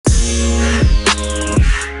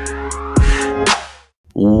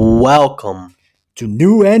welcome to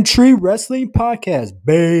New Entry Wrestling Podcast,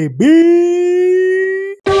 baby.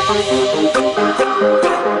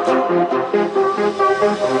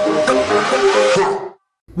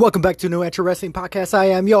 Welcome back to New Entry Wrestling Podcast. I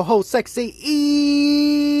am your host, Sexy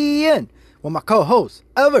Ian, with my co-host,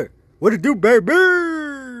 Ever. What it do, baby?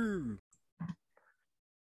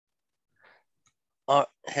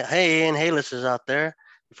 Hey, Ian, hey, listeners out there.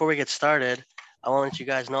 Before we get started, I want to let you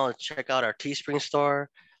guys know to check out our Teespring store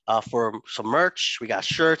for some merch. We got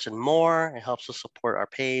shirts and more. It helps us support our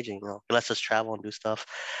page and it lets us travel and do stuff.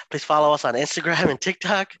 Please follow us on Instagram and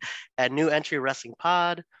TikTok at New Entry Wrestling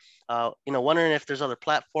Pod. Wondering if there's other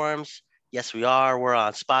platforms. Yes, we are. We're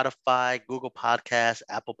on Spotify, Google Podcasts,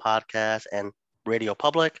 Apple Podcasts, and Radio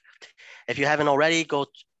Public. If you haven't already, go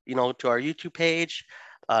to our YouTube page.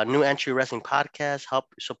 New Entry Wrestling Podcast. Help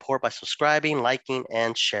support by subscribing, liking,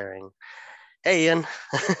 and sharing. Hey, Ian.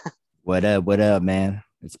 What up, man?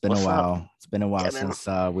 It's been What's a while. up? It's been a while since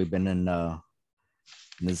we've been in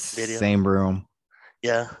this same room.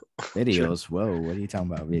 Yeah. Videos. True. Whoa, what are you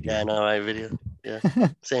talking about? Video. Yeah, I know, right? Video. Yeah.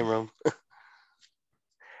 Same room.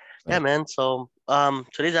 Yeah, man. So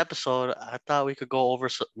today's episode, I thought we could go over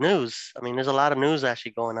some news. I mean, there's a lot of news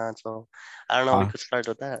actually going on. So I don't know, we could start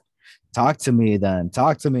with that. Talk to me then.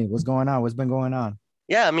 Talk to me. What's going on? What's been going on?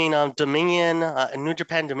 Yeah, I mean, Dominion, New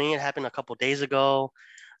Japan Dominion happened a couple days ago.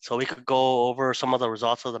 So we could go over some of the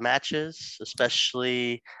results of the matches,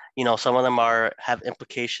 especially, some of them have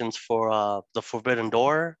implications for the Forbidden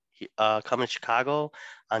Door coming to Chicago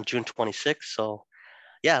on June 26th. So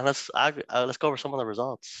yeah, let's go over some of the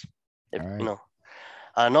results. If, All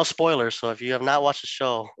right. No spoilers. So if you have not watched the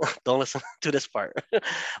show, don't listen to this part.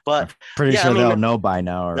 But I'm pretty sure they'll know by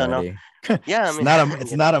now already. No. Yeah,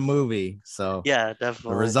 it's not a movie, so yeah,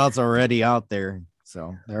 definitely. The results are already out there,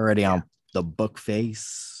 so they're already on the book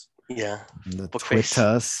face. Yeah, the book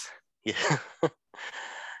Twitters. Yeah.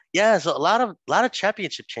 Yeah, so a lot of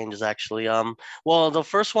championship changes actually. Well, the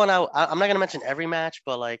first one I'm not gonna mention every match,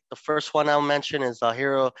 but like the first one I'll mention is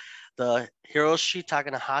the Hiroshi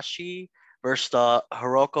Takahashi versus the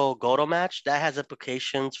Hiroko Goto match. That has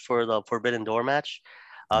implications for the Forbidden Door match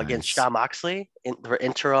against Jon Moxley for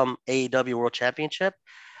interim AEW World Championship.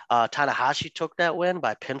 Tanahashi took that win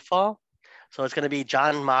by pinfall, so it's gonna be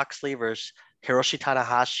Jon Moxley versus Hiroshi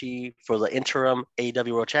Tanahashi for the interim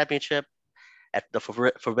AEW World Championship at the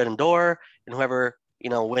Forbidden Door, and whoever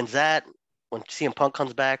wins that, when CM Punk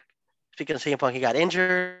comes back. Speaking of CM Punk, he got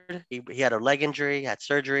injured. He had a leg injury, he had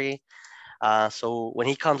surgery. So when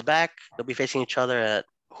he comes back, they'll be facing each other at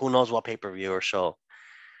who knows what pay-per-view or show.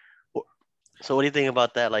 So what do you think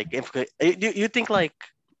about that? Like, if you think like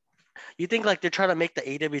they're trying to make the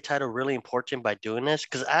AEW title really important by doing this?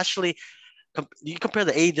 Because actually, you compare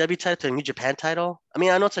the AEW title to the New Japan title. I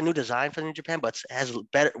mean, I know it's a new design for the New Japan, but it has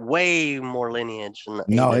way more lineage than the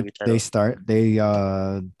AEW title. They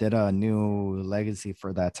did a new legacy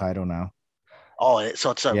for that title now. Oh,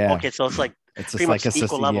 so it's okay. So it's like it's pretty much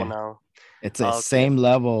equal level now. It's the same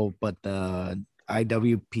level, but the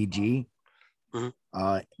IWPG,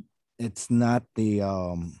 it's not the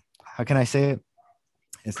how can I say it?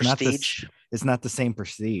 It's prestige. It's not the same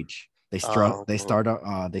prestige. They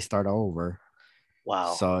start over.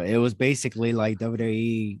 Wow. So it was basically like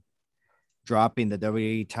WWE dropping the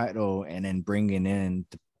WWE title and then bringing in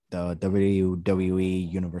the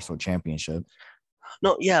WWE Universal Championship.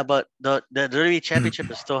 No, yeah, but the WWE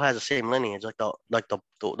Championship still has the same lineage, like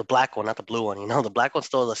the black one, not the blue one. The black one's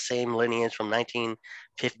still the same lineage from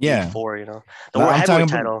 1954. The World Heavyweight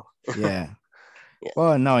title. Yeah. Yeah.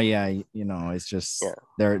 Well, no, yeah, it's just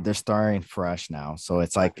they're starting fresh now, so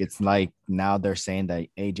it's like now they're saying that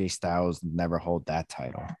AJ Styles never hold that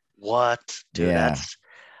title. What, dude? Yeah.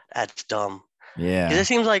 That's dumb. Yeah, because it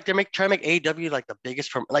seems like they're trying to make AEW like the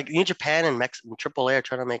biggest from like New Japan and AAA are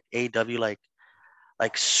trying to make AEW like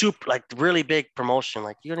super like really big promotion.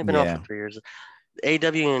 Like you haven't been around for 3 years.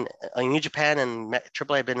 AEW and New Japan and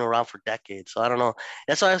AAA have been around for decades, so I don't know.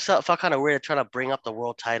 That's why I felt kind of weird trying to bring up the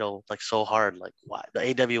world title like so hard. Like why the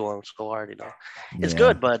AEW one so hard? It's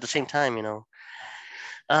good, but at the same time,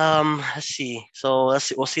 let's see. So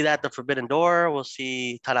we'll see that at the Forbidden Door. We'll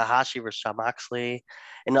see Tanahashi versus Jon Moxley.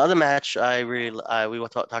 In the other match, we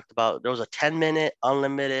talked about, there was a 10-minute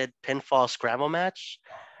unlimited pinfall scramble match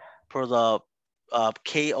for the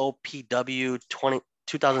KOPW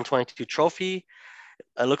 2022 trophy.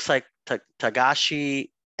 It looks like Tagashi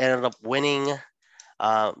ended up winning,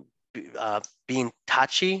 being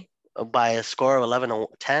Tachi by a score of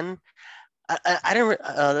 11-10. I didn't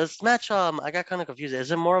this match. I got kind of confused. Is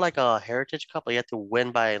it more like a Heritage Cup? Like you have to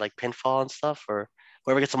win by like pinfall and stuff, or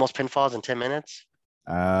whoever gets the most pinfalls in 10 minutes?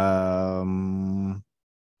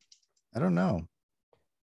 I don't know.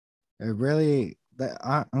 It really.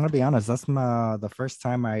 I'm gonna be honest. That's the first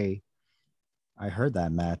time I heard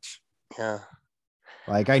that match. Yeah.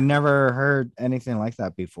 Like I never heard anything like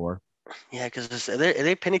that before. Yeah, because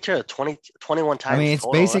they pin each other 21 I times mean, it's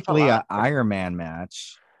total. That's a basically an lot. Iron Man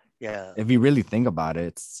match. Yeah. If you really think about it,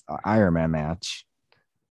 it's an Iron Man match.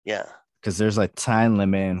 Yeah. Because there's a time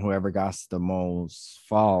limit, and whoever got the most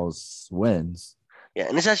falls wins. Yeah,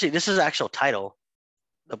 and this is actual title.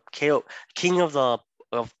 The KO King of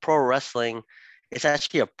pro wrestling. It's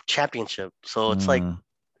actually a championship. So it's like Mm.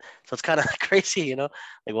 so it's kind of crazy, Like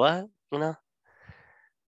what?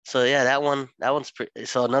 So yeah, that one's pretty.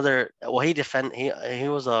 So another, well, he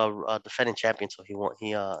was a defending champion, so he won.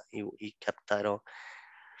 He kept the title.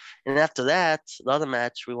 And after that, the other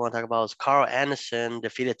match we want to talk about was Carl Anderson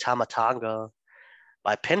defeated Tama Tonga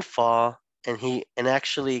by pinfall, and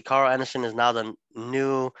actually Carl Anderson is now the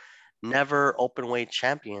new never open weight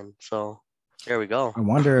champion. So there we go. I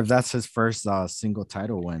wonder if that's his first single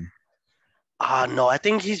title win. No, I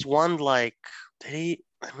think he's won like did he?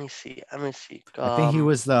 Let me see. Let me see. I think he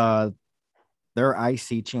was their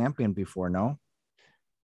IC champion before. No,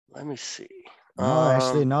 Let me see. no,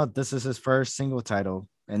 actually, no. This is his first single title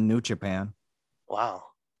in New Japan. Wow,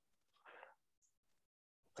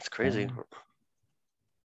 that's crazy.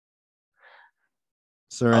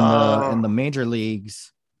 So in the major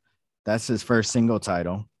leagues, that's his first single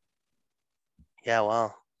title. Yeah,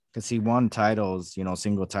 wow. Because he won titles,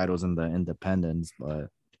 single titles in the independents, but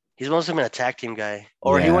he's mostly been a tag team guy.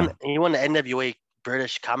 Or yeah. he won the NWA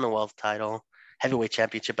British Commonwealth title, heavyweight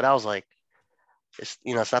championship. But I was like, it's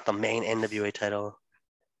not the main NWA title.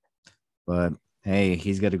 But hey,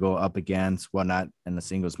 he's going to go up against not in a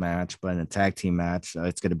singles match, but in a tag team match.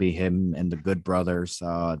 It's going to be him and the Good Brothers,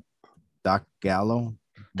 Doc Gallo,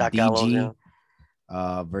 DG,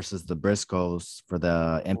 yeah. Versus the Briscoes for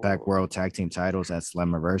the Impact World Tag Team titles at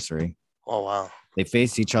Slammiversary. Oh wow! They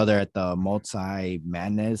faced each other at the Multi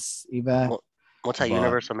Madness event.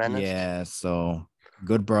 Multi-Universal Madness. Yeah, so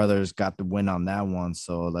Good Brothers got the win on that one.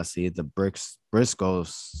 So let's see if the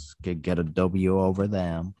Briscoes could get a W over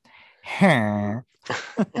them. Yeah.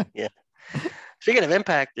 Speaking of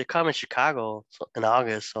Impact, they're coming to Chicago in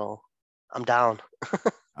August, so I'm down.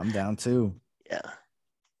 I'm down too. Yeah.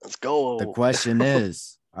 Let's go. The question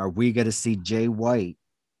is, are we going to see Jay White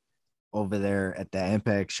over there at the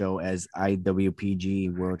Impact show as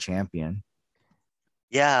IWPG World Champion?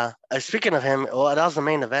 Yeah. Speaking of him, well, that was the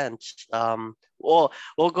main event. We'll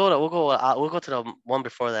go to the one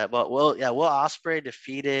before that, but Will Ospreay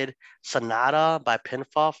defeated Sonata by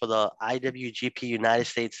pinfall for the IWGP United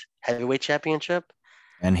States Heavyweight Championship.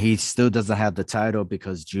 And he still doesn't have the title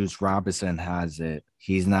because Juice Robinson has it.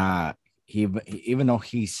 He's not. Even though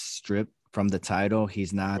he's stripped from the title,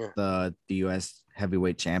 he's not the US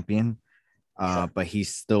heavyweight champion. But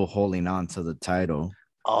he's still holding on to the title.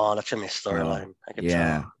 Oh, that's gonna be a storyline. I could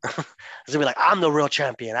tell. It's gonna be like, I'm the real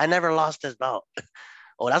champion. I never lost this belt.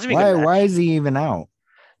 Oh, that's gonna be good. Why is he even out?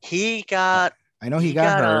 He got. I know he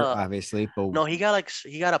got hurt, obviously, but no, he got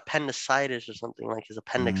appendicitis or something. Like his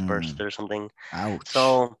appendix burst or something. Ouch.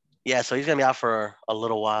 So yeah, so he's gonna be out for a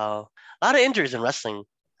little while. A lot of injuries in wrestling.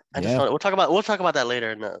 We'll talk about that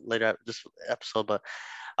later in the later this episode. But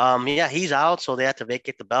he's out, so they had to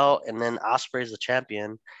vacate the belt, and then Ospreay is the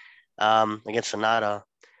champion against Sonata.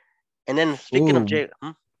 And then speaking of Jay,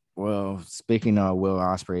 well, speaking of Will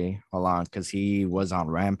Ospreay, hold on, because he was on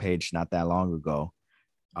Rampage not that long ago,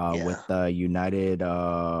 with the United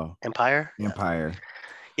Empire.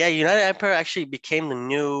 Yeah, United Empire actually became the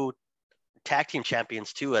new tag team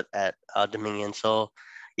champions too at Dominion. So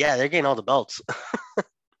yeah, they're getting all the belts.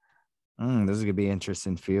 This is gonna be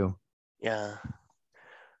interesting for you. Yeah.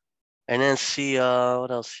 And then see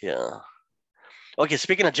what else here. Okay,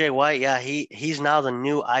 speaking of Jay White, yeah, he's now the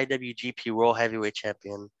new IWGP World Heavyweight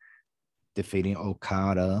Champion, defeating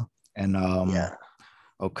Okada, and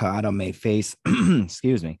Okada may face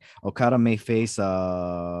excuse me, Okada may face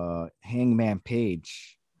Hangman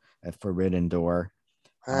Page at Forbidden Door,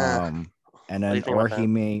 and then or he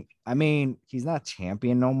may. I mean, he's not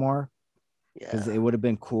champion no more. Because it would have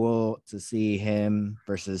been cool to see him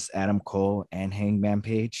versus Adam Cole and Hangman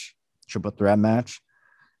Page triple threat match,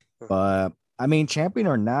 but I mean, champion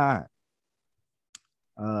or not,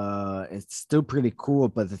 it's still pretty cool.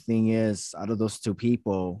 But the thing is, out of those two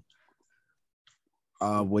people,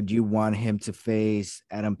 would you want him to face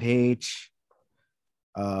Adam Page,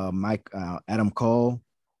 Adam Cole,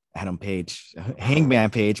 Adam Page, Hangman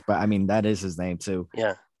Page? But I mean, that is his name too.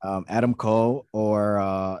 Yeah. Adam Cole,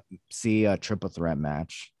 or see a triple threat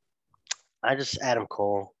match? I just Adam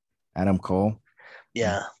Cole. Adam Cole.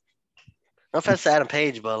 Yeah. No offense to Adam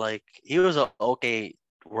Page, but like he was a okay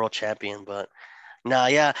world champion, but nah,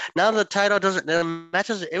 yeah. Now the title doesn't the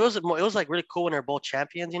matches. It was like really cool when they're both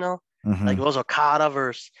champions, you know. Like Mm-hmm. it was Okada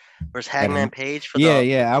versus Hangman And Page for yeah, the.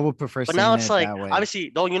 yeah, I would prefer But now seeing it's it like that way. obviously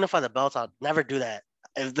don't unify the belts. I'll never do that.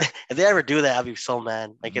 If they ever do that, I'd be so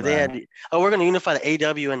mad. Like if they Right. had, oh, we're gonna unify the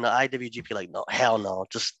AW and the IWGP. Like no, hell no.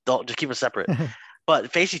 Just keep it separate.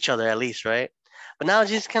 But face each other at least, right? But now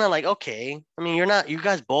it's just kind of like, okay. I mean, you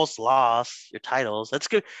guys both lost your titles. That's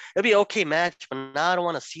good. It'll be an okay match, but now I don't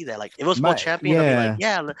want to see that. Like, if it was both champions, I'll be like,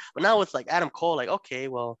 Yeah, yeah. But now it's like Adam Cole, like, okay,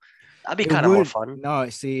 well, that'd be it kind of more would fun. no,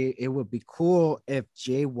 see, it would be cool if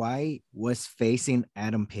Jay White was facing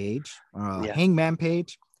Adam Page, Yeah. Hangman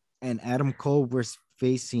Page, and Adam Cole was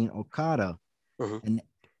facing Okada. Mm-hmm. And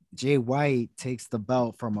Jay White takes the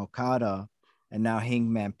belt from Okada, and now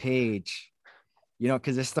Hangman Page,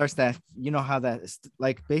 because it starts that, how that is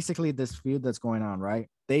like basically this feud that's going on, right?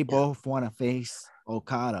 They both want to face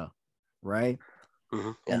Okada, right?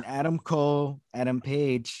 Mm-hmm. Yeah. And Adam Cole, Adam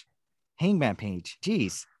Page, Hangman Page,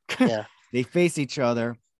 geez, Yeah. they face each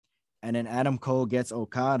other, and then Adam Cole gets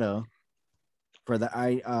Okada for the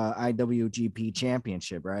IWGP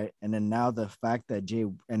Championship, right? And then now the fact that Jay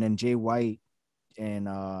White and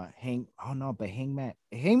Hangman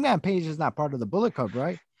Page is not part of the Bullet Club,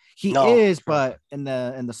 right? He No, is, but in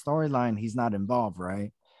the storyline, he's not involved,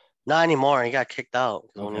 right? not anymore. He got kicked out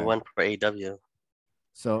when he Okay. went for AW.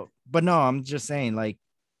 So, but no, I'm just saying, like,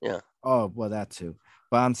 Yeah. oh, well, that too.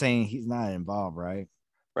 But I'm saying he's not involved, right?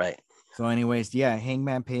 Right. So, anyways, yeah,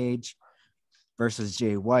 Hangman Page versus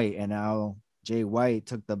Jay White, and now Jay White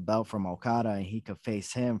took the belt from Okada, and he could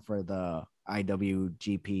face him for the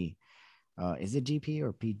IWGP. Is it GP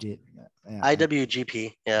or PG? Yeah,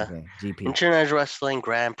 IWGP. Yeah. okay, GP. International Wrestling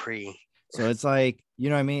Grand Prix. So it's like, you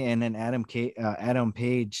know what I mean? And then Adam Page,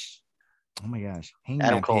 oh my gosh, Adam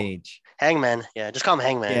Hangman Cole. Page. Hangman. Yeah. Just call him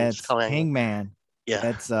Hangman. Yeah, Just call him Hangman. Yeah.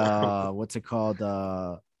 That's what's it called?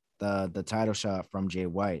 The title shot from Jay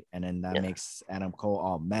White. And then that makes Adam Cole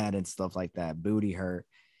all mad and stuff like that. Booty hurt.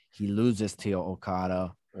 He loses to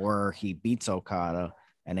Okada, or he beats Okada,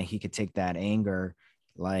 and then he could take that anger,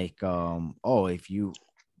 like if you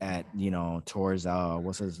towards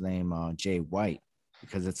what's his name, Jay White,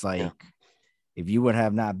 because it's like, if you would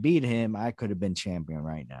have not beat him, I could have been champion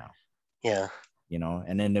right now. Yeah.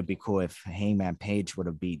 And then it'd be cool if Hangman Page would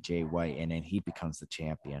have beat Jay White, and then he becomes the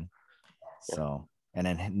champion. Yeah. So,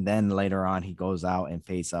 and then later on, he goes out and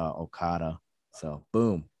face Okada. So,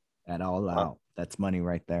 boom, that all out. That's money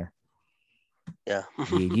right there. Yeah.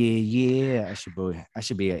 yeah. I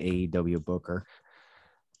should be an AEW booker.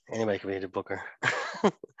 Anybody can be a booker.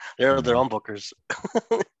 They're their own bookers.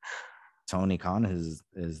 Tony Khan is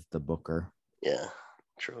the booker. Yeah,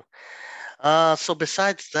 true. So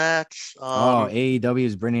besides that, AEW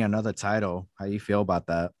is bringing another title. How do you feel about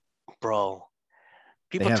that, bro?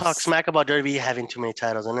 People talk smack about WWE having too many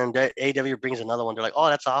titles, and then AEW brings another one. They're like, "Oh,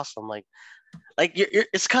 that's awesome!" Like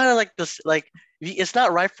it's kind of like this. Like, it's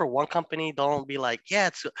not right for one company. Don't be like, "Yeah,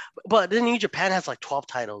 it's." But then New Japan has like 12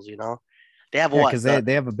 titles. They have what? Because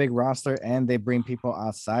they have a big roster, and they bring people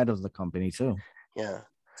outside of the company too. Yeah.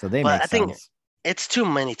 So they make sense. I think it's too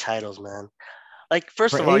many titles, man. Like,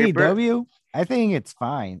 first of all, AEW, I think it's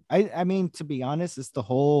fine. I mean, to be honest, it's the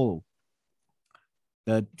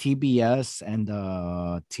TBS and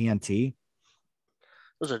the TNT.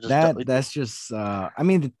 Those are just that's just I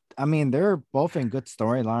mean they're both in good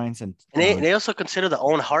storylines, and they also consider the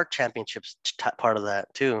Owen Hart Championships part of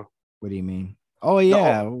that too. What do you mean? Oh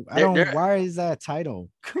yeah, I don't. Why is that a title?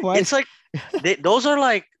 It's like those are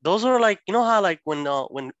like you know how like when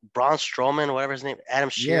Braun Strowman, whatever his name, Adam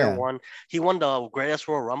Scherr won, he won the Greatest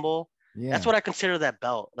Royal Rumble. Yeah. That's what I consider that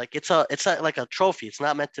belt. Like it's like a trophy. It's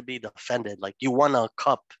not meant to be defended. Like you won a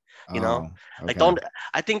cup, know. Okay. Like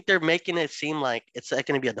I think they're making it seem like it's like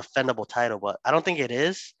going to be a defendable title, but I don't think it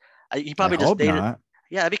is. He probably just stated. Not.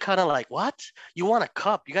 Yeah, it'd be kind of like, what? You want a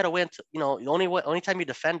cup? You got to win. The only time you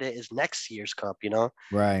defend it is next year's cup.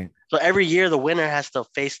 Right. So every year the winner has to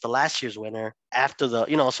face the last year's winner after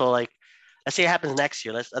the. So like, let's say it happens next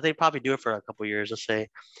year. I think probably do it for a couple of years. Let's say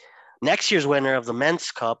next year's winner of the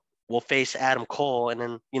men's cup will face Adam Cole, and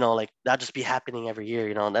then like that'll just be happening every year.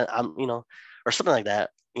 Or something like that.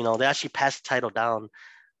 They actually pass the title down.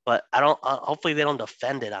 But I don't. Hopefully, they don't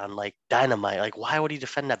defend it on like Dynamite. Like, why would he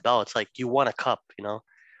defend that belt? It's like you won a cup,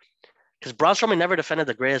 Because Braun Strowman never defended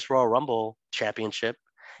the Greatest Royal Rumble Championship.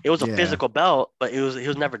 It was a physical belt, but he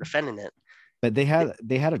was never defending it. But they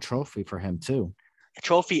had a trophy for him too. A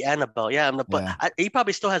trophy and a belt, yeah. But he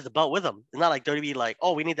probably still has the belt with him. It's not like WWE like,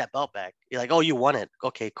 oh, we need that belt back. You're like, oh, you won it.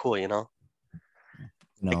 Okay, cool.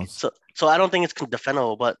 No. So I don't think it's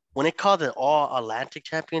defendable. But when it called it All Atlantic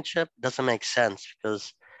Championship, it doesn't make sense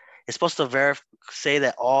because it's supposed to say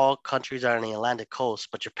that all countries are on the Atlantic coast,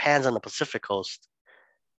 but Japan's on the Pacific coast.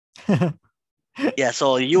 Yeah,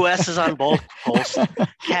 so U.S. is on both coasts,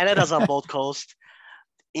 Canada's on both coasts,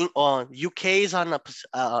 UK's on the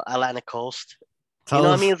Atlantic coast. You know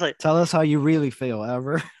what I mean? It's like, tell us how you really feel,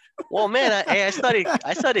 Ever. well, man, I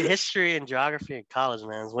studied history and geography in college,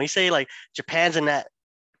 man. When you say like Japan's in that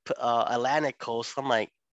Atlantic coast, I'm like,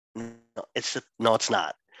 no, it's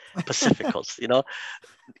not Pacific coast.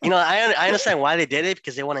 I understand why they did it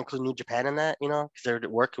because they want to include New Japan in that, because they're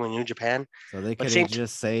working with New Japan. So they could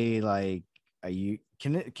just say like,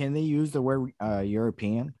 can they use the word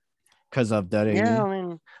European because of WWE? Yeah, I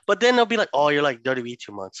mean, but then they'll be like, oh, you're like WWE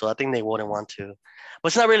too much. So I think they wouldn't want to. But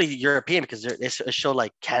it's not really European because it showed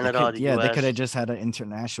like Canada, the US. They could have just had an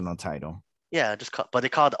international title. Yeah, but they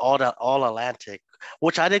called all Atlantic,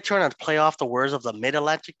 which I did try to play off the words of the Mid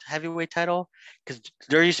Atlantic heavyweight title because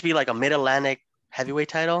there used to be like a Mid Atlantic heavyweight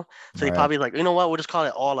title. So they probably like, you know what, we'll just call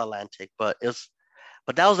it All Atlantic. But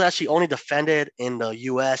that was actually only defended in the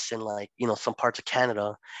US and like, some parts of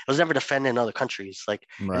Canada. It was never defended in other countries. Like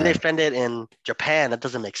if they defended in Japan, that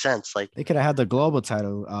doesn't make sense. Like they could have had the global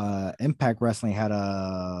title. Impact Wrestling had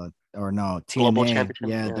TNA. Global championship.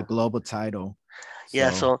 Yeah, the global title. Yeah,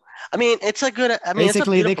 so I mean, it's a good. I mean,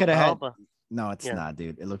 basically they could have had. But, no, it's not,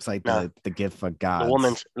 dude. It looks like the gift of God. The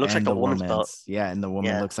woman's. It looks like the woman's belt. Yeah, and the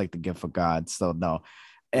woman looks like the gift of God. So no,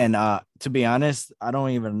 and to be honest, I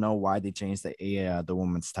don't even know why they changed the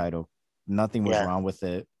woman's title. Nothing was wrong with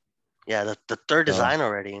it. Yeah, the third design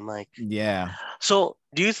already. I'm like, yeah. So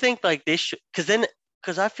do you think like they should?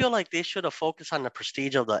 Because I feel like they should have focused on the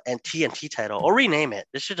prestige of the TNT title or rename it.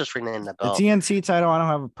 They should just rename the belt. The TNT title, I don't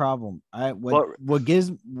have a problem.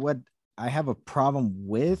 What I have a problem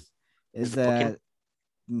with is that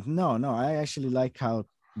I actually like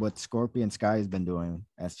what Scorpion Sky has been doing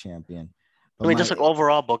as champion. But just like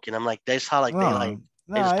overall booking, I'm like, that's how they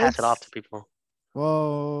just pass it off to people.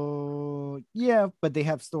 Well, yeah, but they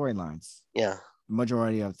have storylines. Yeah,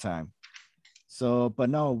 majority of the time. So, but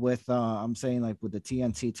no, with I'm saying like with the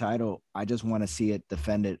TNT title, I just want to see it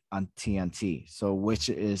defended on TNT. So, which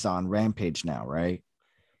is on Rampage now, right?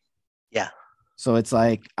 Yeah. So it's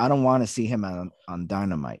like I don't want to see him on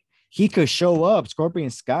Dynamite. He could show up. Scorpion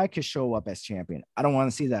Sky could show up as champion. I don't want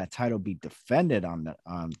to see that title be defended on the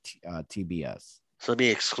TBS. So it'd be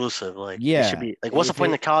exclusive. Like, yeah, it should be like, what's the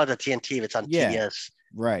point in calling it the TNT if it's on TBS?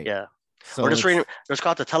 Right. Yeah. So or just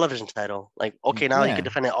call it the television title. Like, okay, now you can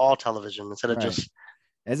defend it all television instead of just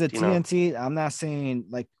as a TNT. I'm not saying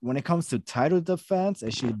like when it comes to title defense,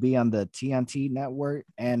 it should be on the TNT network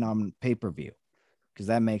and on pay-per-view because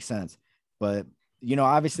that makes sense. But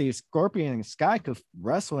obviously Scorpion Sky could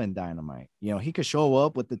wrestle in Dynamite. He could show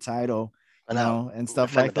up with the title, and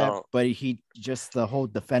stuff like that. But he just the whole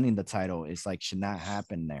defending the title is like should not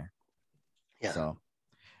happen there. Yeah. So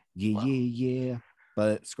yeah.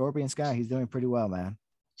 But Scorpion Sky, he's doing pretty well, man.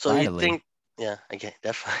 So finally. You think, okay,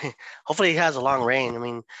 definitely. Hopefully he has a long reign. I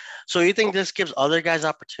mean, so you think this gives other guys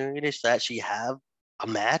opportunities to actually have a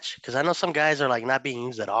match? Because I know some guys are like not being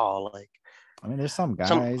used at all. Like, I mean, there's some guys.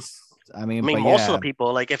 Most of the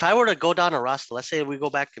people, like if I were to go down a roster, let's say we go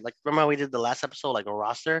back, like remember we did the last episode, like a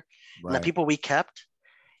roster, and the people we kept,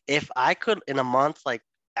 if I could in a month, like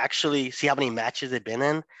actually see how many matches they've been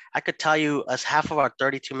in, I could tell you as half of our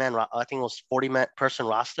 32 man, I think it was 40-person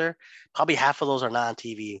roster, probably half of those are not on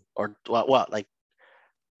TV or like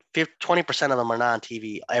 20% of them are not on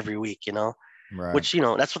TV every week, right. Which,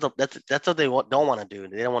 that's what they don't want to do.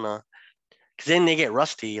 They don't want to, because then they get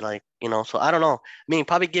rusty, like, so I don't know. I mean,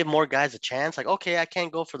 probably give more guys a chance. Like, okay, I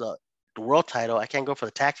can't go for the world title. I can't go for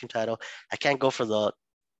the tag team title. I can't go for the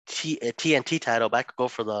TNT title, but I could go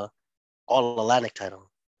for the All Atlantic title,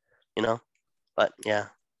 But yeah,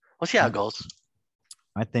 we'll see how it goes.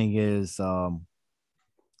 My thing is, do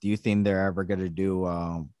you think they're ever going to do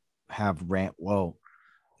have ramp? Well,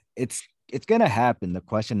 it's going to happen. The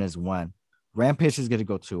question is when. Rampage is going to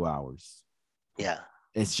go 2 hours. Yeah.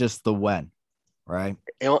 It's just the when. Right?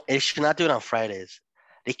 It should not do it on Fridays.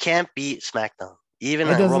 They can't beat SmackDown. Even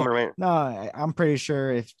Roman Reigns. No, I'm pretty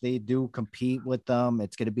sure if they do compete with them,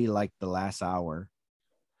 it's gonna be like the last hour.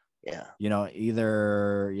 Yeah.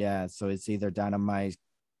 So it's either Dynamite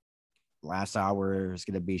last hour is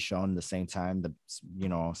gonna be shown the same time the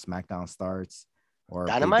SmackDown starts, or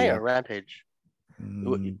Dynamite or Rampage.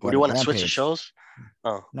 Do you want to switch the shows?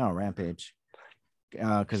 Oh no, Rampage.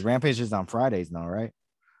 Because Rampage is on Fridays now, right?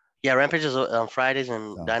 Yeah, Rampage is on Fridays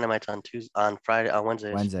and Dynamite's on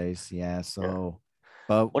Wednesdays. Yeah. So,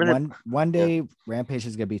 But What is it? one Yeah. day Rampage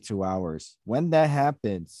is gonna be 2 hours. When that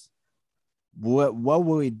happens, what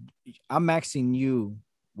would I'm asking you,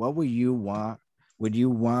 what would you want? Would you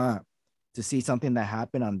want to see something that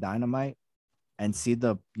happened on Dynamite and see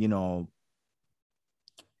the,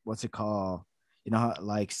 what's it called?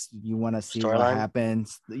 Like you want to see what Storyline?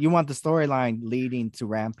 happens. You want the storyline leading to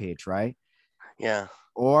Rampage, right? Yeah.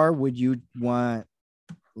 Or would you want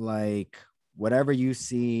like whatever you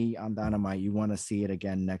see on Dynamite, you want to see it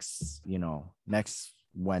again next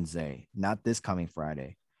Wednesday, not this coming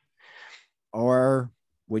Friday? Or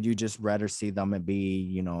would you just rather see them and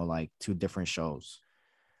be, like two different shows?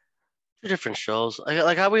 Two different shows.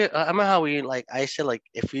 Like how we, I remember how we like. I said like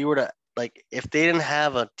if we were to like if they didn't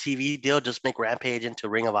have a TV deal, just make Rampage into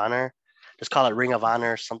Ring of Honor. Just call it Ring of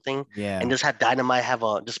Honor or something, and Yeah. just have Dynamite have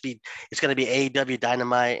a just be. It's gonna be AEW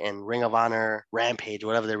Dynamite and Ring of Honor Rampage,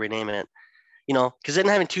 whatever they rename it. Because then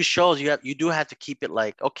having two shows, you do have to keep it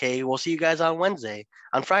like okay, we'll see you guys on Wednesday,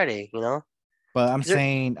 on Friday. But I'm 'Cause they're-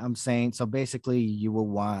 saying, so basically you will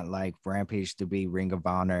want like Rampage to be Ring of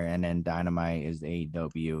Honor and then Dynamite is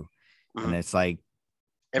AEW. And mhm. it's like,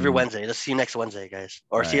 Every mm, Wednesday. Let's see you next Wednesday, guys,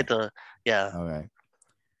 or see you right. at the yeah. Okay.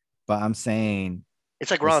 But I'm saying It's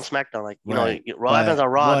like Raw and this, SmackDown. Like right. Raw happens But on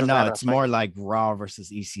Raw, well, doesn't no, happen on it's more SmackDown. like Raw versus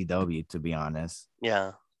ECW, to be honest.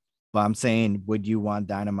 Yeah. But I'm saying, would you want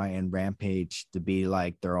Dynamite and Rampage to be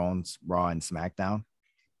like their own Raw and SmackDown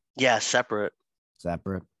Yeah, separate.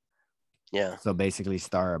 separate? Yeah. So basically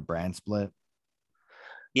start a brand split.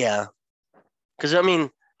 Yeah. Because I mean,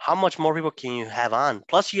 how much more people can you have on?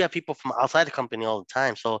 Plus, you have people from outside the company all the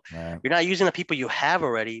time. So Right. you're not using the people you have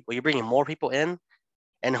already, but you're bringing more people in.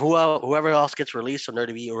 And whoever else gets released on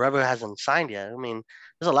WWE, or whoever hasn't signed yet. I mean,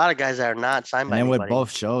 there's a lot of guys that are not signed And by then with anybody.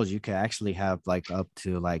 both shows, you could actually have like up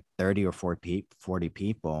to like 30 or 40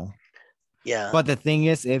 people. Yeah. But the thing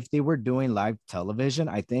is, if they were doing live television,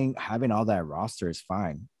 I think having all that roster is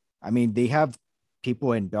fine. I mean, they have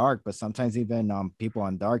people in dark, but sometimes even people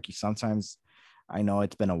on dark, you sometimes, I know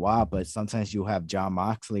it's been a while, but sometimes you have John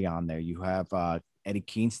Moxley on there. You have Eddie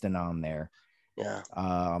Kingston on there. Yeah.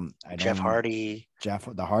 I Jeff don't Hardy. Jeff,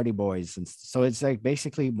 the Hardy Boys. And so it's like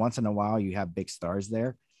basically once in a while you have big stars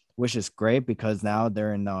there, which is great because now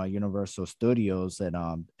they're in Universal Studios and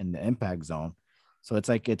in the Impact Zone. So it's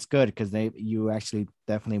like it's good because you actually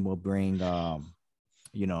definitely will bring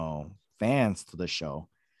fans to the show.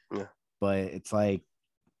 Yeah. But it's like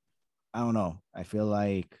I don't know. I feel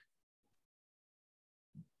like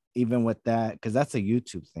even with that, because that's a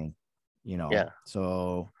YouTube thing, Yeah.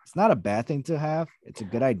 so it's not a bad thing to have. It's a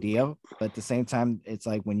good idea, but at the same time, it's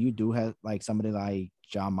like when you do have like somebody like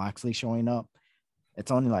John Moxley showing up,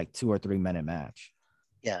 it's only like 2 or 3 minute match.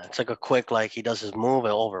 Yeah. It's like a quick, like he does his move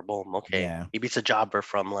and over, boom. Okay. Yeah. He beats a jobber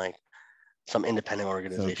from like some independent So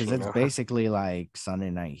because organization, it's basically like Sunday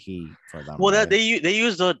Night Heat for them, Well, that right? they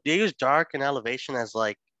use dark and elevation as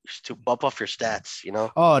like to bump up your stats.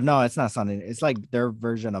 Oh no, it's not Sunday. It's like their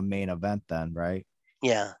version of main event then, right?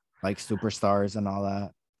 Yeah, Like superstars and all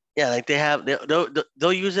that. yeah. Like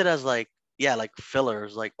they'll use it as like yeah, like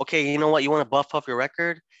fillers. Like okay, you know what? You want to buff up your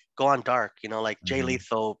record? Go on dark. Like Jay Mm-hmm.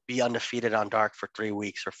 Lethal be undefeated on dark for 3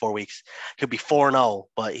 weeks or 4 weeks. He'll be 4-0,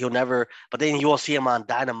 but he'll never. But then you won't see him on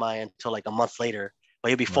Dynamite until like a month later. But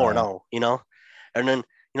he'll be 4-0. Right. And then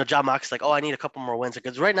John Moxley's like, oh, I need a couple more wins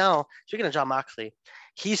because right now, speaking of John Moxley,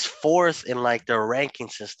 he's fourth in like their ranking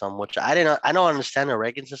system, which I don't understand the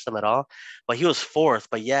ranking system at all, but he was fourth,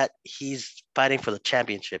 but yet he's fighting for the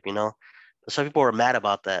championship. Some people were mad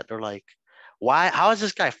about that. They're like, why? How is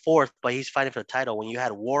this guy fourth, but he's fighting for the title when you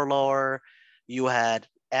had Warlord, you had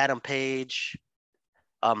Adam Page,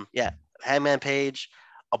 yeah, Hangman Page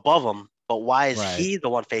above him, but why is Right. he the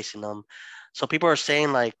one facing them? So people are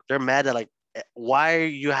saying like they're mad that like why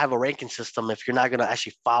you have a ranking system if you're not gonna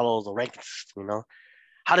actually follow the ranking system?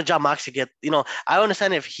 How did John Moxley get? I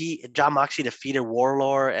understand if John Moxley defeated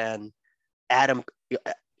Warlord and Adam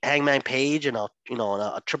Hangman Page in a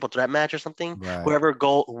triple threat match or something. Right. Whoever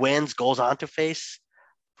wins goes on to face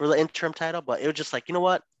for the interim title. But it was just like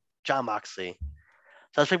what, John Moxley.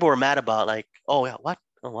 So people were mad about like, oh yeah, what?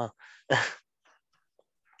 Oh wow.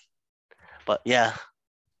 But yeah.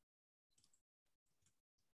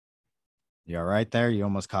 You're right there. You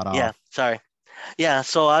almost caught off. Yeah. Sorry. Yeah.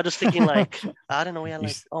 So I was just thinking like I don't know. We had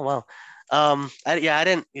like oh wow. I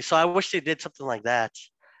didn't. So I wish they did something like that.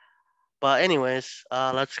 But anyways,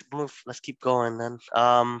 let's move. Let's keep going then.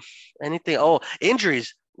 Anything? Oh,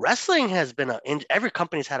 injuries. Wrestling has been every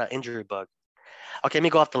company's had an injury bug. Okay, let me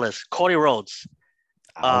go off the list. Cody Rhodes.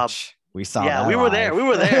 Ouch. We saw Yeah, that we were there. live. We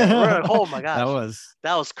were there. We're like, oh my that gosh, was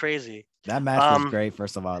that was crazy. That match was great.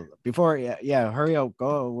 First of all, before hurry up,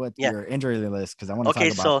 go with your injury list because I want to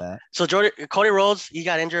talk about that. So Cody Rhodes, he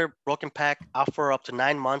got injured, broken pec, out for up to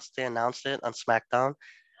 9 months. They announced it on SmackDown.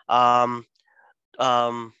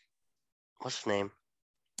 What's his name?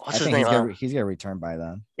 He's gonna return by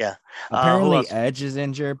then. Yeah. Apparently, Edge is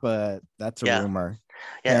injured, but that's a rumor.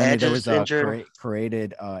 Yeah, apparently Edge there was is injured.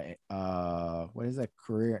 Created what is that?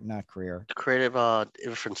 Not career. Creative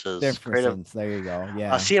differences. There you go.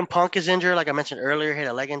 Yeah. CM Punk is injured, like I mentioned earlier. He had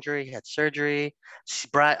a leg injury. He had surgery.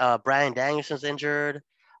 Bryan Danielson's injured.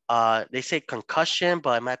 They say concussion,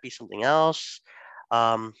 but it might be something else.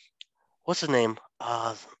 What's his name?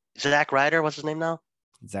 Zack Ryder. What's his name now?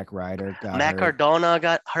 Zack Ryder got Matt Cardona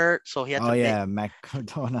got hurt, so he had to. Matt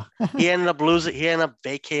Cardona. He ended up losing. He ended up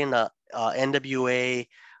vacating the NWA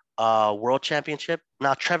World Championship.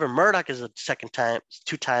 Now Trevor Murdoch is a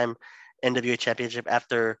two-time NWA championship.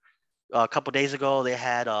 After a couple days ago, they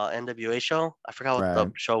had an NWA show. I forgot what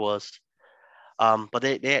the show was. But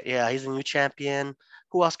he's a new champion.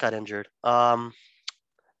 Who else got injured? I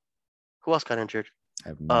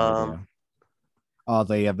have no idea. Oh,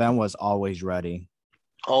 the event was Always Ready.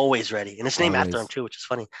 Always Ready, and it's named after him too, which is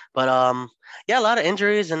funny. But a lot of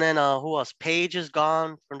injuries, and then who else? Paige is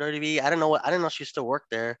gone from WWE. I didn't know she still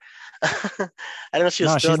worked there. I didn't know she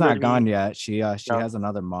was. No, she's not gone yet. She has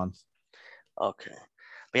another month. Okay,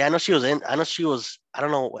 but yeah, I know she was in. I know she was. I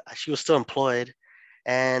don't know. She was still employed,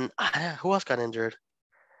 and who else got injured?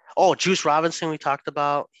 Oh, Juice Robinson, we talked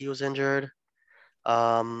about. He was injured,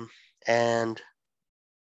 and.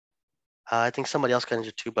 I think somebody else got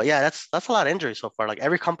injured too, but yeah, that's a lot of injuries so far. Like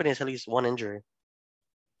every company has at least one injury.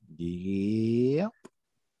 Yep.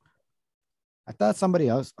 I thought somebody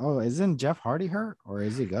else. Oh, isn't Jeff Hardy hurt or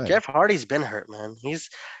is he good? Jeff Hardy's been hurt, man. He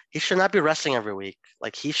should not be wrestling every week.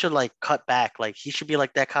 Like he should cut back. Like he should be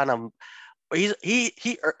like that kind of.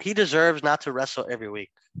 He deserves not to wrestle every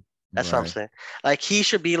week. That's what I'm saying. Like he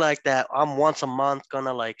should be like that. I'm once a month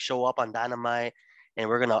gonna show up on Dynamite, and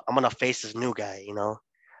I'm gonna face this new guy.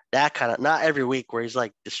 That kind of, not every week where he's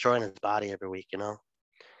destroying his body every week, because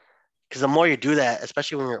the more you do that,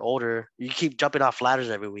 especially when you're older, you keep jumping off ladders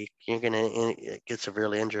every week, you're going to get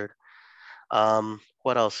severely injured.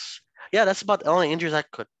 What else? Yeah, that's about the only injuries I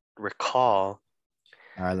could recall.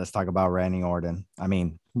 All right, let's talk about Randy Orton. I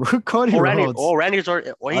mean, Cody Rhodes. Randy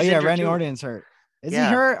Orton. Randy Orton's hurt. Is he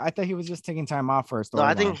hurt? I thought he was just taking time off for a storyline. No,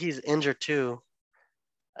 I think he's injured too.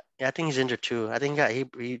 Yeah, I think he's injured too. I think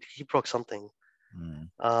he broke something.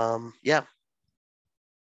 Yeah.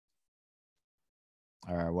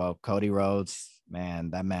 All right. Well, Cody Rhodes, man,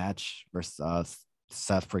 that match versus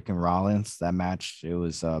Seth freaking Rollins, that match, it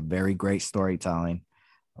was very great storytelling.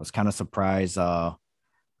 I was kind of surprised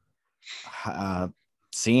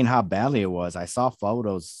seeing how badly it was. I saw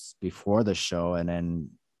photos before the show, and then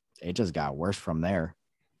it just got worse from there.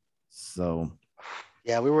 So,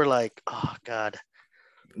 yeah, we were like, oh God.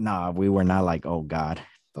 Nah, we were not like, oh God.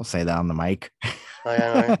 Don't say that on the mic. Oh,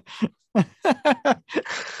 yeah, right.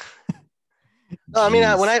 No, I mean,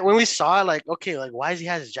 when we saw it, okay, why does he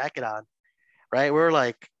have his jacket on? Right? We were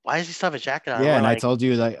like, why does he still have his jacket on? Yeah, and I told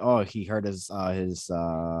you he hurt his oh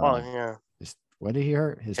yeah. What did he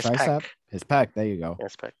hurt? His tricep? His pec. There you go.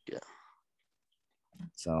 His pec, yeah.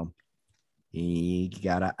 So he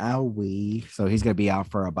got an owie. So he's gonna be out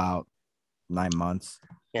for about 9 months.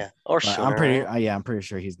 Yeah, or sooner. I'm pretty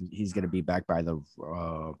sure he's gonna be back by the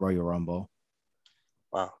Royal Rumble.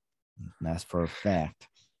 Wow, that's for a fact.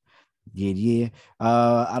 Yeah.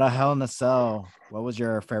 Out of Hell in a Cell, what was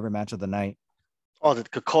your favorite match of the night? Oh, the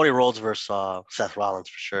Cody Rhodes versus Seth Rollins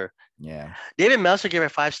for sure. Yeah. David Meltzer gave it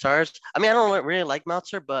 5 stars. I mean, I don't really like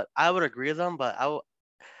Meltzer, but I would agree with him. But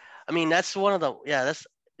I mean, that's one of the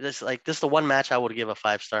this is the one match I would give a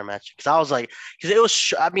 5-star match because I was like, because it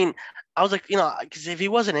was. I mean, I was like, because if he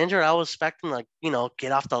wasn't injured, I was expecting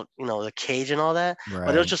get off the the cage and all that. Right.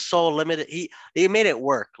 But it was just so limited. They made it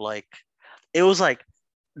work. Like it was like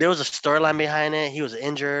there was a storyline behind it. He was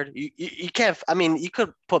injured. You can't. I mean, you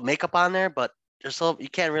could put makeup on there, but you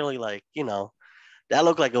can't really that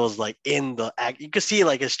looked like it was in the act. You could see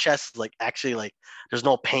his chest is actually there's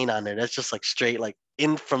no paint on there. That's just straight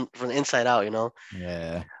in from the inside out.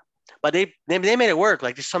 Yeah. But they made it work.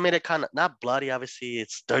 They still made it kind of not bloody. Obviously,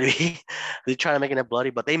 it's dirty. They're trying to make it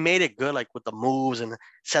bloody, but they made it good, with the moves and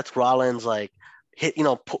Seth Rollins hit,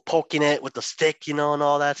 poking it with the stick, and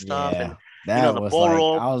all that stuff. Yeah, and that the was bull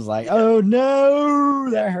rope. I was like, oh no,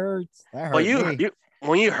 that hurts. That hurt. But you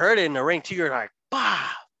when you heard it in the ring too, you're like, bah.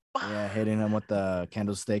 Yeah, hitting him with the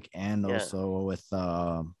candlestick and also with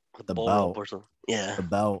the belt. Yeah, the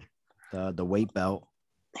belt, the weight belt.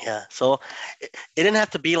 Yeah, so it didn't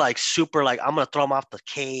have to be like super like I'm gonna throw him off the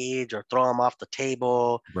cage or throw him off the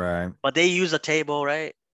table, Right. but they use a table,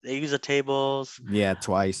 right? They use the tables Yeah,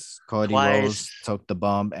 twice. Cody twice. Rhodes took the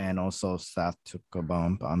bump, and also Seth took a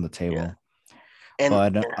bump on the Yeah, table. and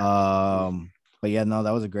But yeah, no,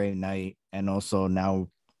 that was a great night. And also now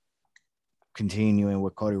continuing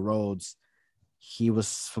with Cody Rhodes, he was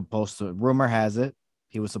supposed to. Rumor has it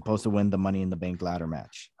he was supposed to win the Money in the Bank ladder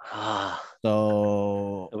match.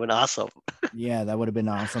 So it went awesome. yeah, that would have been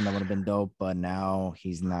awesome. That would have been dope. But now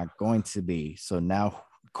he's not going to be. So now,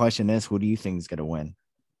 question is, who do you think is gonna win?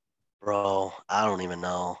 Bro, I don't even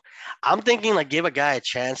know. I'm thinking like give a guy a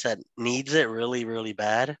chance that needs it really, really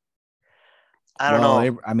bad. I don't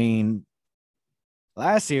know. I mean,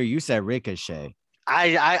 last year you said Ricochet.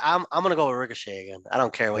 I'm gonna go with Ricochet again. I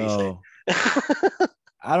don't care what you say. So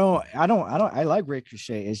I like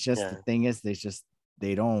Ricochet. It's just the Yeah, thing is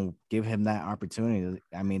they don't give him that opportunity.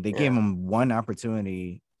 I mean, they gave yeah, him one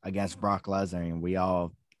opportunity against Brock Lesnar,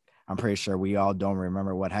 and I'm pretty sure we all don't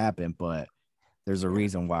remember what happened, but there's a yeah,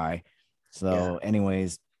 reason why. yeah. So,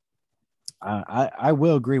 anyways, I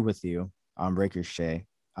will agree with you on Ricochet.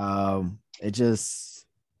 It just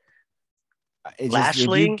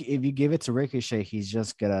Lashley if you give it to Ricochet, he's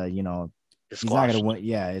just gonna is he's not gonna squashed. win.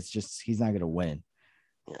 Yeah, it's just he's not gonna win.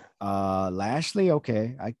 Yeah. Lashley,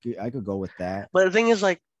 okay, I could go with that. But the thing is,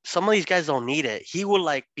 like, some of these guys don't need it. He would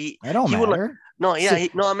like be. It don't He would like. matter. No, yeah.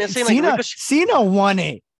 No, I'm saying like Cena Ricochet. Cena won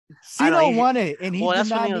it. I know Cena he. won it, and he Well, did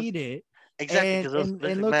that's when not he was need it. exactly And because it was and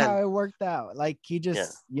Vince and look McMahon. how it worked out. Like he Yeah,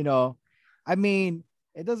 just, I mean,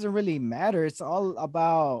 it doesn't really matter. It's all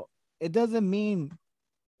about. It doesn't mean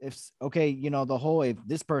if okay, the whole if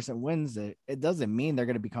this person wins it, it doesn't mean they're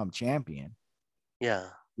gonna become champion. yeah.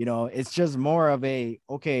 It's just more of a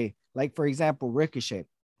okay, like for example, Ricochet.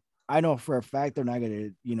 I know for a fact they're not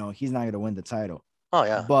gonna, he's not gonna win the title. Oh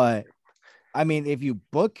yeah. But I mean, if you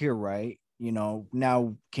book here right,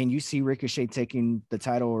 now can you see Ricochet taking the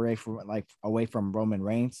title away from Roman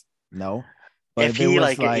Reigns? No. But If if it he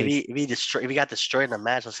was like like, if he got destroyed in the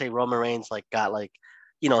match, let's say Roman Reigns like got like,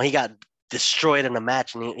 he got destroyed in the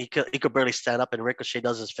match and he could barely stand up and Ricochet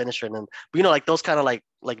does his finisher and then like those kind of like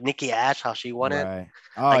Nikki Ash how she won it. right.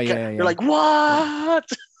 Oh Like yeah, you're yeah. like what?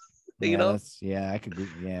 you Yeah, know? I could agree.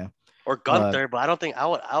 Yeah. Or But Gunther, but I don't think I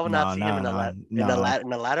would not no, see him no, in the no, lat no. in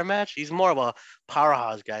the ladder match. He's more of a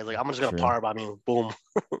powerhouse guy. He's like I'm just gonna True. power bomb you, boom.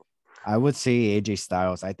 I would say AJ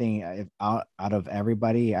Styles. I think if out of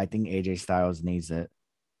everybody, I think AJ Styles needs it.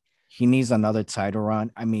 He needs another title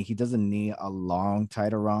run. I mean, he doesn't need a long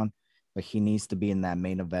title run, but he needs to be in that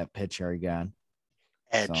main event picture again.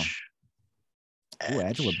 So, Edge,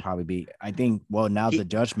 Edge would Edge. probably be. I think. Well, now the He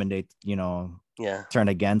Judgment Day, yeah. turned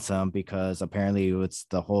against him because apparently it's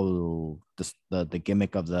the whole the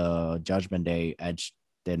gimmick of the Judgment Day. Edge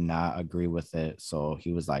did not agree with it, so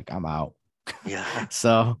he was like, "I'm out." Yeah,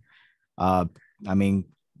 So, uh, I mean,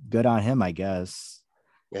 good on him, I guess.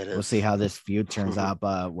 it We'll see is. how this feud turns out.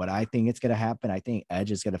 But what I think it's gonna happen, I think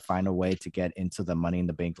Edge is gonna find a way to get into the Money in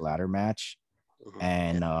the Bank ladder match,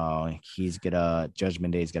 Yeah. and he's gonna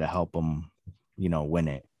Judgment Day is gonna help him, win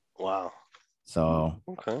it. Wow. So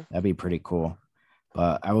Okay. that'd be pretty cool.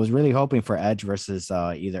 But I was really hoping for Edge versus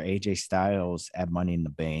either AJ Styles at Money in the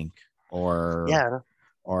Bank or Yeah.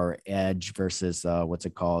 Edge versus what's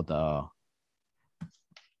it called? Hold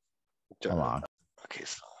on. Okay.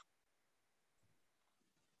 So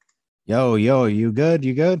Yo, you good?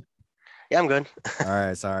 You good? yeah, I'm good. All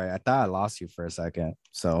right, sorry. I thought I lost you for a second.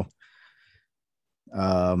 So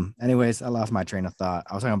anyways, I lost my train of thought.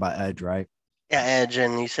 I was talking about Edge, right? Yeah, Edge,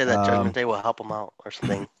 and you said that Judgment Um Day will help him out or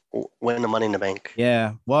something. Win the Money in the Bank.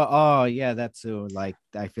 yeah. Well, oh yeah, that too. Like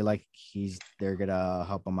I feel like they're gonna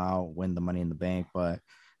help him out win the Money in the Bank, but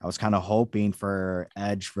I was kind of hoping for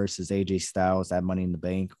Edge versus AJ Styles at Money in the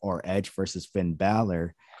Bank or Edge versus Finn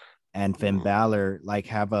Balor and Finn Balor like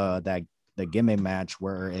have the gimmick match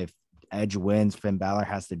where if Edge wins, Finn Balor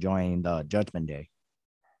has to join the Judgment Day.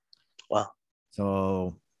 Wow.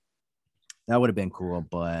 So that would have been cool,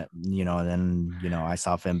 but then I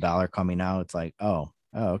saw Finn Balor coming out. It's like, oh,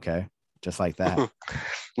 okay, just like that.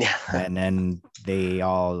 Yeah. And then they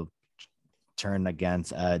all turned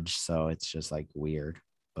against Edge, so it's just like weird.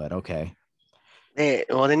 But okay. They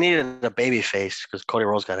needed a baby face because Cody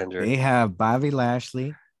Rhodes got injured. They have Bobby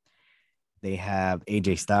Lashley. They have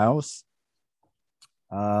AJ Styles.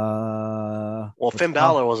 Well, Finn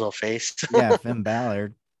Balor was a face. Yeah, Finn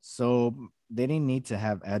Balor. So they didn't need to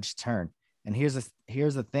have Edge turn. And here's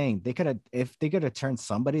the thing: if they could have turned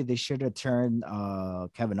somebody, they should have turned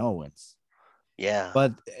Kevin Owens. Yeah.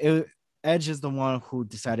 But Edge is the one who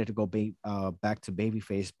decided to go back to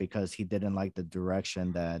babyface because he didn't like the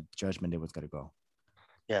direction that Judgment Day was going to go.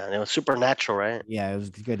 Yeah, and it was supernatural, right? Yeah, it was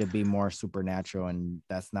going to be more supernatural, and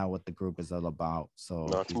that's not what the group is all about. So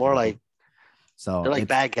no, it's more like they're like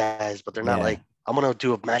bad guys, but they're not like I'm gonna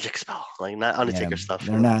do a magic spell, like not Undertaker stuff.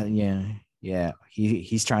 They're not. Yeah.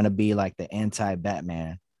 He's trying to be like the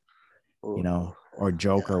anti-Batman, or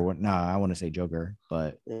Joker. Yeah. No, I want to say Joker,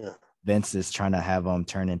 but Vince is trying to have him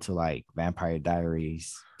turn into like Vampire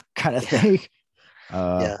Diaries kind of thing.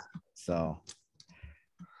 So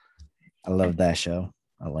I love that show,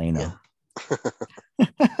 Elena.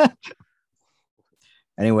 Yeah.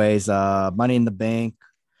 Anyways, Money in the Bank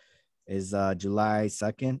is July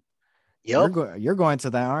 2nd. Yep. You're going to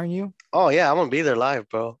that, aren't you? Oh yeah, I'm gonna be there live,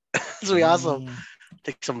 bro. It's gonna be awesome.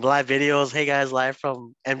 Take some live videos. Hey guys, live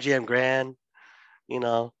from MGM Grand.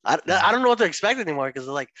 I don't know what to expect anymore because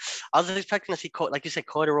like I was expecting to see like you said,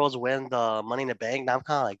 Cody Rhodes win the Money in the Bank. Now I'm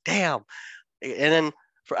kind of like, damn. And then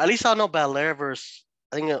for at least I'll know Belair versus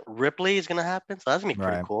I think Ripley is gonna happen. So that's gonna be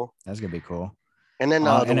pretty cool. That's gonna be cool. And then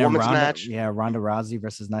the women's match. Yeah, Ronda Rousey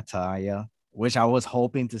versus Natalya, which I was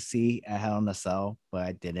hoping to see at Hell in a Cell, but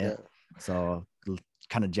I didn't. Yeah. So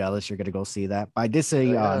kind of jealous you're gonna go see that. But I did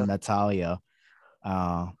see Natalya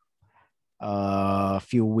a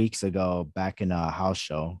few weeks ago back in a house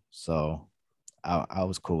show. So I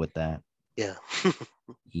was cool with that. Yeah.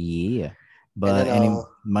 Yeah. But then,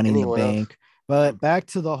 Money in the Bank. Else? But back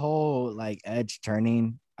to the whole like Edge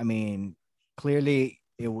turning. I mean, clearly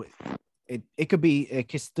it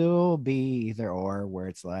could still be either or, where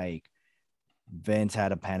it's like Vince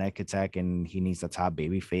had a panic attack and he needs a top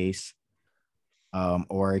baby face.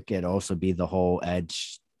 Or it could also be the whole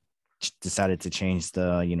Edge decided to change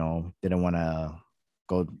didn't want to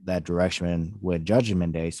go that direction with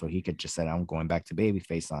Judgment Day, so he could just say, I'm going back to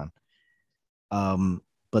babyface on.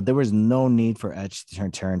 But there was no need for Edge to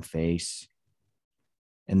turn face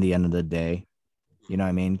in the end of the day. You know what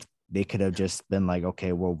I mean? They could have just been like,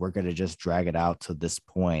 okay, well, we're going to just drag it out to this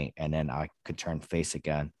point, and then I could turn face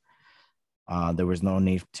again. There was no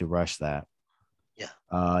need to rush that.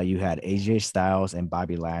 Yeah. You had AJ Styles and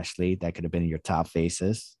Bobby Lashley. That could have been your top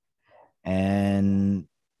faces. And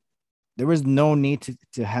there was no need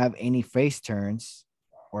to have any face turns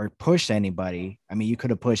or push anybody. I mean, you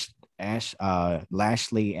could have pushed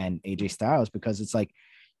Lashley and AJ Styles, because it's like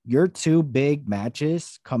your two big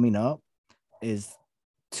matches coming up is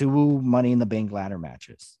 2 Money in the Bank ladder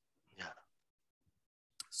matches. Yeah.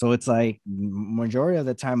 So it's like majority of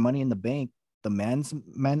the time, Money in the Bank, the men's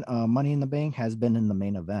Money in the Bank has been in the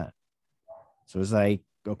main event. So it's like,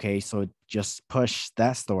 okay, so just push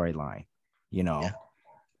that storyline.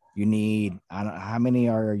 You need, I don't know how many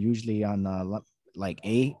are usually on like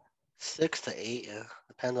 8, 6 to 8. Yeah,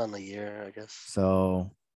 depends on the year, I guess.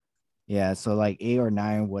 So yeah, so like 8 or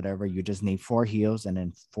 9, whatever. You just need 4 heels and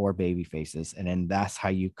then 4 baby faces, and then that's how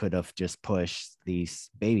you could have just pushed these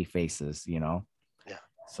baby faces. Yeah.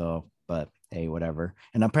 So, but hey, whatever.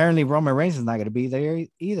 And apparently Roman Reigns is not going to be there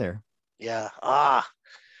either. Yeah.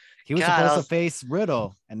 He was supposed to face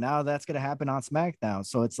Riddle, and now that's going to happen on SmackDown.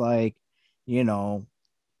 So it's like,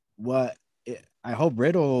 what? I hope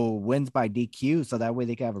Riddle wins by DQ, so that way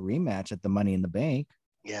they can have a rematch at the Money in the Bank.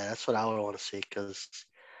 Yeah, that's what I would want to see, because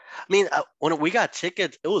I mean, when we got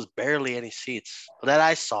tickets, it was barely any seats that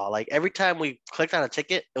I saw. Like every time we clicked on a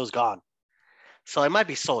ticket, it was gone. So it might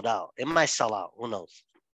be sold out. It might sell out. Who knows?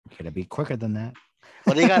 Could it be quicker than that?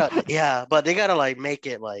 But they gotta like make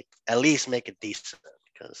it like at least make it decent,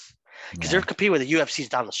 because they're competing with the UFC's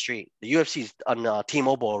down the street. The UFC's on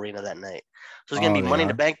T-Mobile Arena that night, so it's gonna be Money in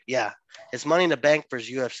the Bank. Yeah, it's Money in the Bank versus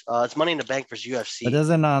UFC. It's Money in the Bank versus UFC. But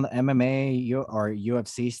doesn't MMA or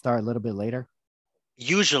UFC start a little bit later?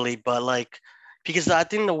 Usually, but like because I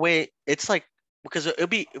think the way it's like, because it'll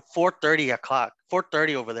be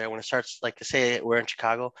 4:30 over there when it starts. Like say we're in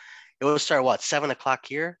Chicago, it will start 7:00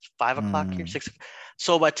 here, 5:00 here, 6.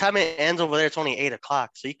 So by the time it ends over there, it's only 8:00.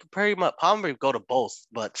 So you could probably go to both,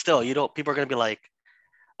 but still, people are gonna be like,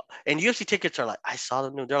 and UFC tickets are like, I saw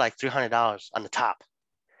them new, they're like $300 on the top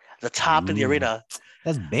of the arena.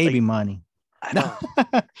 That's baby money. I know.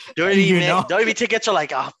 WWE tickets are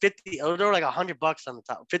like 50. They're like $100 on the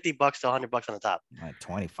top. $50 to $100 on the top. Like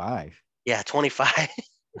 25. Yeah, 25.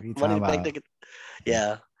 Money bank ticket.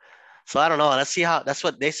 Yeah. So I don't know. Let's see how. That's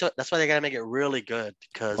why they gotta make it really good.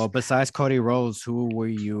 Because besides Cody Rhodes, who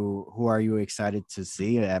are you excited to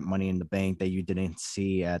see at Money in the Bank that you didn't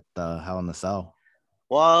see at the Hell in a Cell?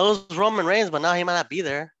 Well, it was Roman Reigns, but now he might not be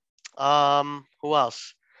there. Who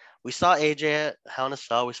else? We saw AJ at Hell in a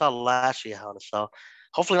Cell. We saw Lashley at Hell in a Cell.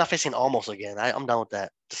 Hopefully not facing Almost again. I'm done with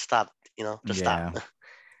that. Just stop. Stop.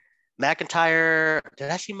 McIntyre. Did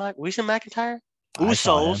I see we see McIntyre? I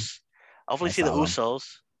saw him. Usos. Hopefully I see the saw them. Usos.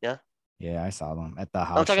 Yeah. Yeah, I saw them at the I'm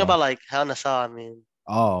house talking show. about like Hell in a Cell. I mean.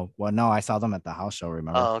 Oh, well, no, I saw them at the house show,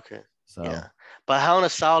 remember? Oh, okay. So Yeah. But Hell in a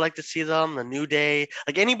Cell, I like to see them. The New Day.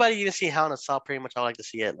 Like anybody you can see Hell in a Cell, pretty much I like to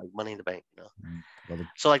see it. Like Money in the Bank, you know. well,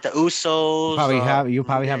 So like the Usos. you New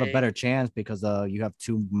probably have a Day. better chance because you have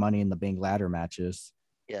 2 Money in the Bank ladder matches.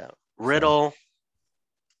 Yeah. Riddle.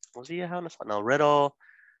 So. Was he a Hell in a Cell? No, Riddle.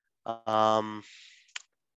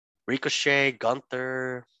 Ricochet,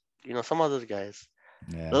 Gunther, you know, some of those guys.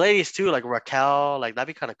 Yeah. The ladies too, like Raquel, like that'd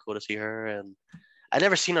be kind of cool to see her. And I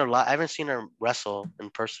never seen her live. I haven't seen her wrestle in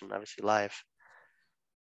person, obviously live.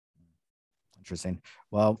 Interesting.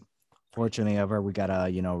 Well, fortunately, ever we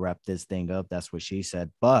gotta wrap this thing up. That's what she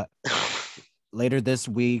said. But later this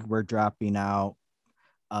week, we're dropping out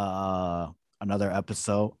another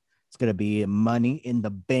episode. It's gonna be Money in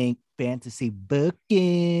the Bank fantasy booking.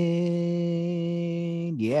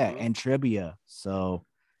 Yeah, and trivia. So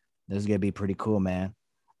this is gonna be pretty cool, man.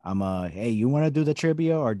 Hey, you want to do the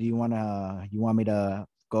trivia, or do you want me to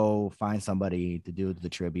go find somebody to do the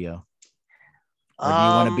trivia? Or do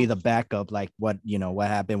you want to be the backup, like what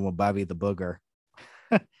happened with Bobby the Booger?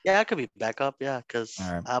 Yeah, I could be backup. Yeah, because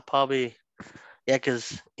right. I'll probably.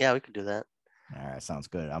 Yeah, we could do that. All right, sounds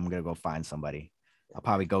good. I'm gonna go find somebody. I'll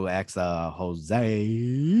probably go ask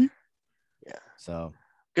Jose. Yeah. So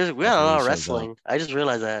because we got a lot of wrestling. I just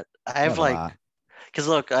realized that I have like, because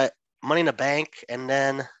look, Money in the Bank, and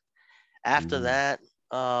then after that,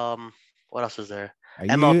 what else is there?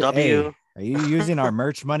 MLW. Are you using our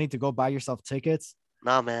merch money to go buy yourself tickets?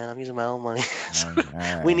 Nah, man, I'm using my own money. All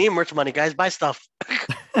right. We need merch money, guys. Buy stuff.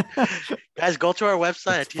 Guys, go to our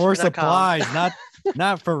website. It's for supplies,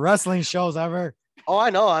 not for wrestling shows ever. Oh, I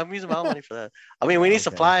know. I'm using my own money for that. I mean, we need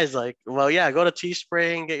supplies. Like, well, yeah, go to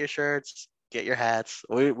Teespring, get your shirts, get your hats.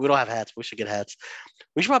 We don't have hats. We should get hats.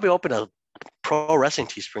 We should probably open a pro wrestling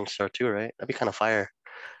Teespring store too, right? That'd be kind of fire.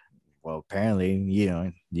 Well, apparently,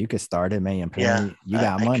 you could start it, man. Apparently, you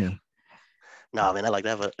got money. No, man, I like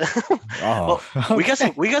that, but well,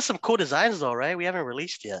 okay. we got some cool designs though, right? We haven't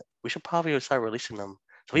released yet. We should probably start releasing them.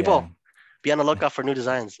 So people be on the lookout for new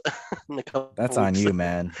designs. That's on you,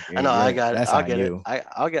 man. I know. I got it. I'll get it.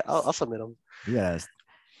 I'll submit them. Yes.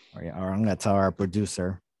 Or I'm gonna tell our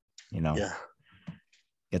producer,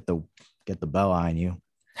 get the bell on you.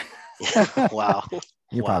 Yeah. Wow.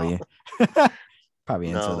 You're probably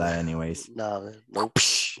into that anyways. No, man. Nope.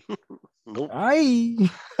 Nope.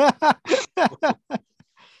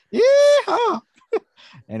 Yeah.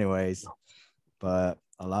 Anyways, but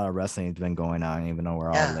a lot of wrestling has been going on, even though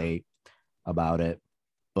we're all late about it.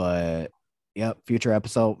 But yep, future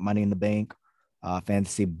episode, Money in the Bank,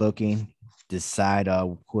 fantasy booking. Decide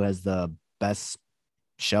who has the best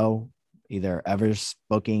show, either Ever's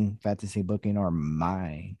booking, fantasy booking, or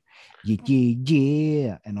mine.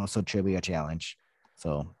 Yeah. And also trivia challenge.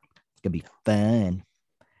 So it's gonna be fun.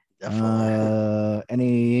 Definitely.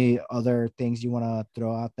 Any other things you want to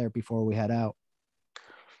throw out there before we head out?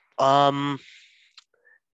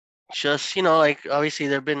 Just like obviously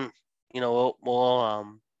there've been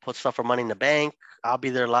we'll put stuff for Money in the Bank. I'll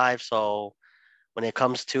be there live, so when it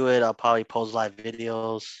comes to it, I'll probably post live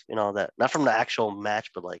videos. That not from the actual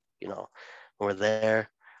match, but like when we're there,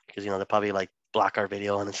 because they'll probably like block our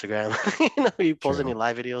video on Instagram. You post any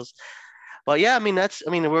live videos. But yeah, I mean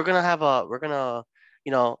we're gonna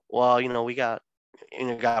we got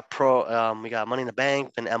we got Money in the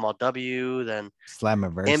Bank, then MLW, then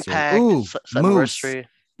Slammiversary, Impact, Slammiversary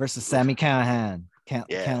versus Sami Callihan.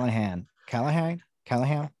 Callahan,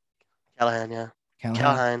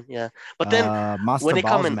 yeah. But then Monster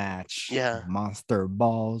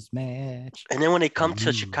Balls match. And then when they come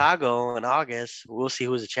to Chicago in August, we'll see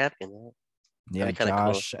who's the champion. Right? Yeah,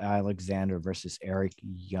 Josh Alexander versus Eric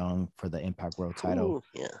Young for the Impact World title. Ooh,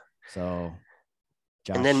 yeah. So,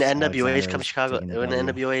 and then the NWA is coming to Chicago. When the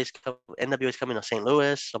NWA is coming to St.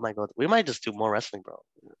 Louis, oh my God, we might just do more wrestling, bro.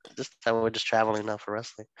 This time we're just traveling now for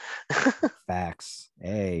wrestling. Facts.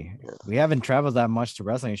 Hey, we haven't traveled that much to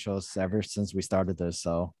wrestling shows ever since we started this.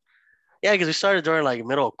 So. Yeah, because we started during like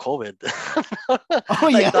middle of COVID. Oh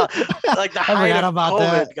yeah, the height of COVID,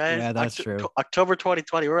 that. Guys. Yeah, that's true. October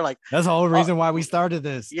 2020, we were like, that's the whole reason why we started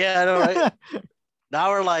this. Yeah, I know, right?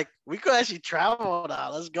 Now we're like, we could actually travel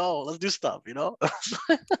now. Let's go. Let's do stuff.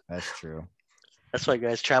 That's true. That's why,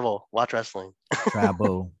 guys, travel, watch wrestling.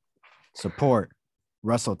 Travel, support,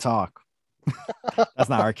 Wrestle Talk. That's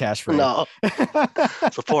not our catchphrase. No.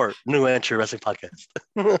 Support new entry wrestling podcast.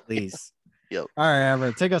 Please. Yep. All right,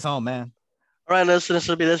 Ever, take us home, man. All right, listen, this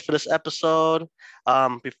will be this for this episode.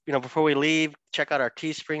 Before we leave, check out our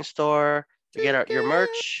Teespring store. to get your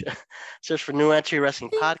merch. Search for New Entry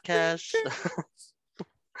Wrestling Podcast.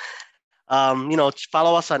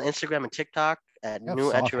 Follow us on Instagram and TikTok at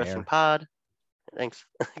New Entry Wrestling Pod. Thanks.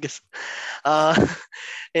 I guess.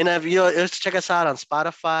 And if you check us out on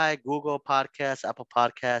Spotify, Google Podcasts, Apple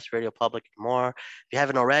Podcasts, Radio Public, and more. If you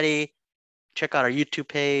haven't already, check out our YouTube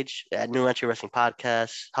page at New Entry Wrestling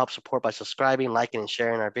Podcast. Help support by subscribing, liking, and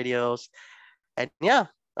sharing our videos. And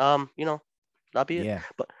that'll be it. Yeah.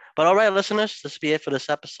 But all right, listeners, this will be it for this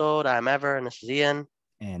episode. I'm Ever, and this is Ian.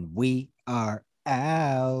 And we are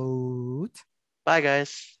out. Bye,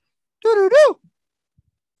 guys. Doo-doo-doo.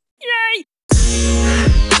 Yay!